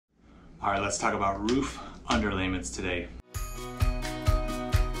All right, let's talk about roof underlayments today.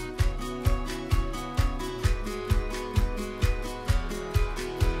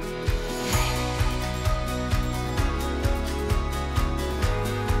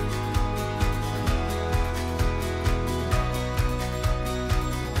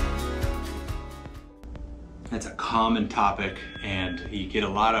 It's a common topic, and you get a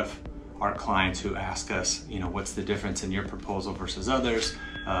lot of our clients who ask us, what's the difference in your proposal versus others?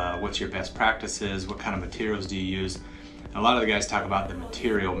 What's your best practices? What kind of materials do you use? And a lot of the guys talk about the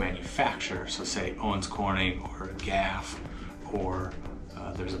material manufacturer, so say Owens Corning or GAF, or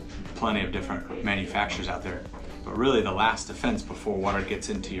there's plenty of different manufacturers out there. But really the last defense before water gets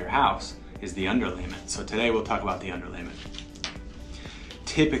into your house is the underlayment. So today we'll talk about the underlayment.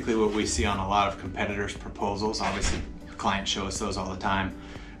 Typically what we see on a lot of competitors' proposals, obviously clients show us those all the time,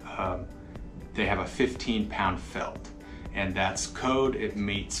 they have a 15-pound felt, and that's code. It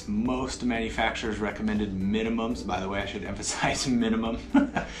meets most manufacturers' recommended minimums. By the way, I should emphasize minimum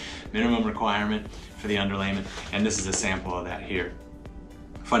requirement for the underlayment, and this is a sample of that here.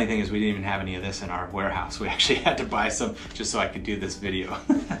 Funny thing is we didn't even have any of this in our warehouse. We actually had to buy some just so I could do this video.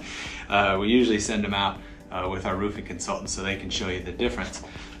 We usually send them out with our roofing consultants so they can show you the difference.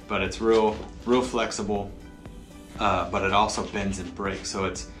 But it's real flexible, but it also bends and breaks. So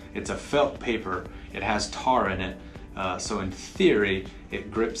it's a felt paper. It has tar in it. So in theory, it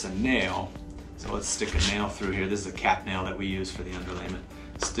grips a nail. So let's stick a nail through here. This is a cap nail that we use for the underlayment.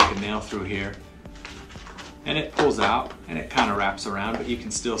 Stick a nail through here, and it pulls out, and it kind of wraps around, but you can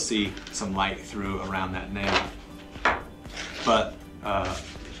still see some light through around that nail. But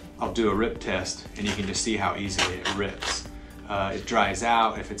I'll do a rip test, and you can just see how easily it rips. It dries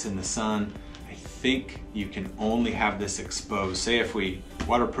out if it's in the sun. I think you can only have this exposed. Say if we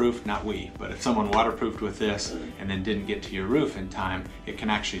waterproofed, not we, but if someone waterproofed with this and then didn't get to your roof in time, it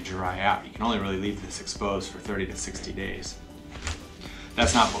can actually dry out. You can only really leave this exposed for 30 to 60 days.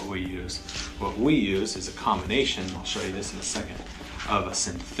 That's not what we use. What we use is a combination, I'll show you this in a second, of a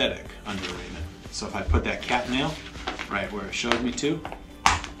synthetic underlayment. So if I put that cap nail right where it showed me to,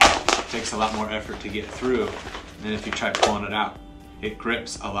 it takes a lot more effort to get through. And then if you try pulling it out, it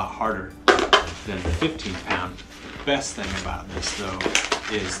grips a lot harder than the 15-pound. The best thing about this though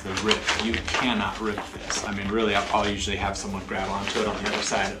is the rip. You cannot rip this. I mean, really, I'll usually have someone grab onto it on the other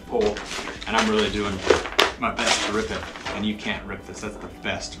side of the pole, and I'm really doing my best to rip it, and you can't rip this. That's the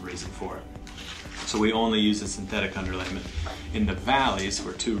best reason for it. So we only use a synthetic underlayment. In the valleys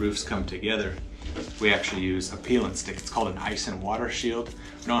where two roofs come together, we actually use a peel and stick. It's called an ice and water shield.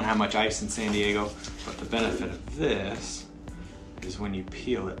 We don't have much ice in San Diego, but the benefit of this is when you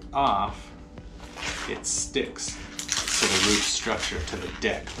peel it off, it sticks to the roof structure, to the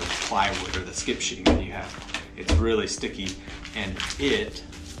deck, the plywood or the skip sheeting that you have. It's really sticky, and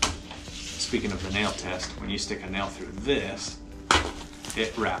speaking of the nail test, when you stick a nail through this,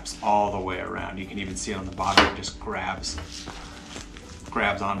 it wraps all the way around. You can even see it on the bottom, it just grabs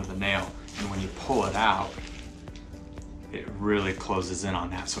onto the nail. And when you pull it out, it really closes in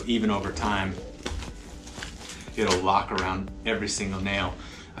on that. So even over time, it'll lock around every single nail.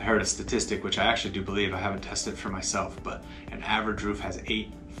 I heard a statistic, which I actually do believe, I haven't tested for myself, but an average roof has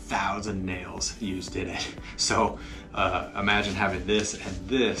 8,000 nails used in it. So imagine having this and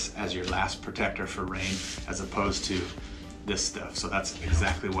this as your last protector for rain, as opposed to this stuff. So that's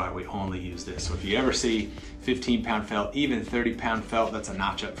exactly why we only use this. So if you ever see 15-pound felt, even 30-pound felt, that's a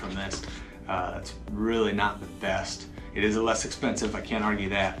notch up from this. That's really not the best. It is a less expensive, I can't argue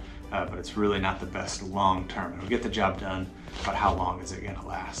that, but it's really not the best long term. It'll get the job done, but how long is it gonna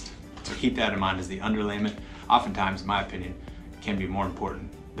last? So keep that in mind, as the underlayment, oftentimes, in my opinion, can be more important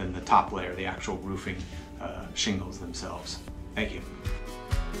than the top layer, the actual roofing shingles themselves. Thank you.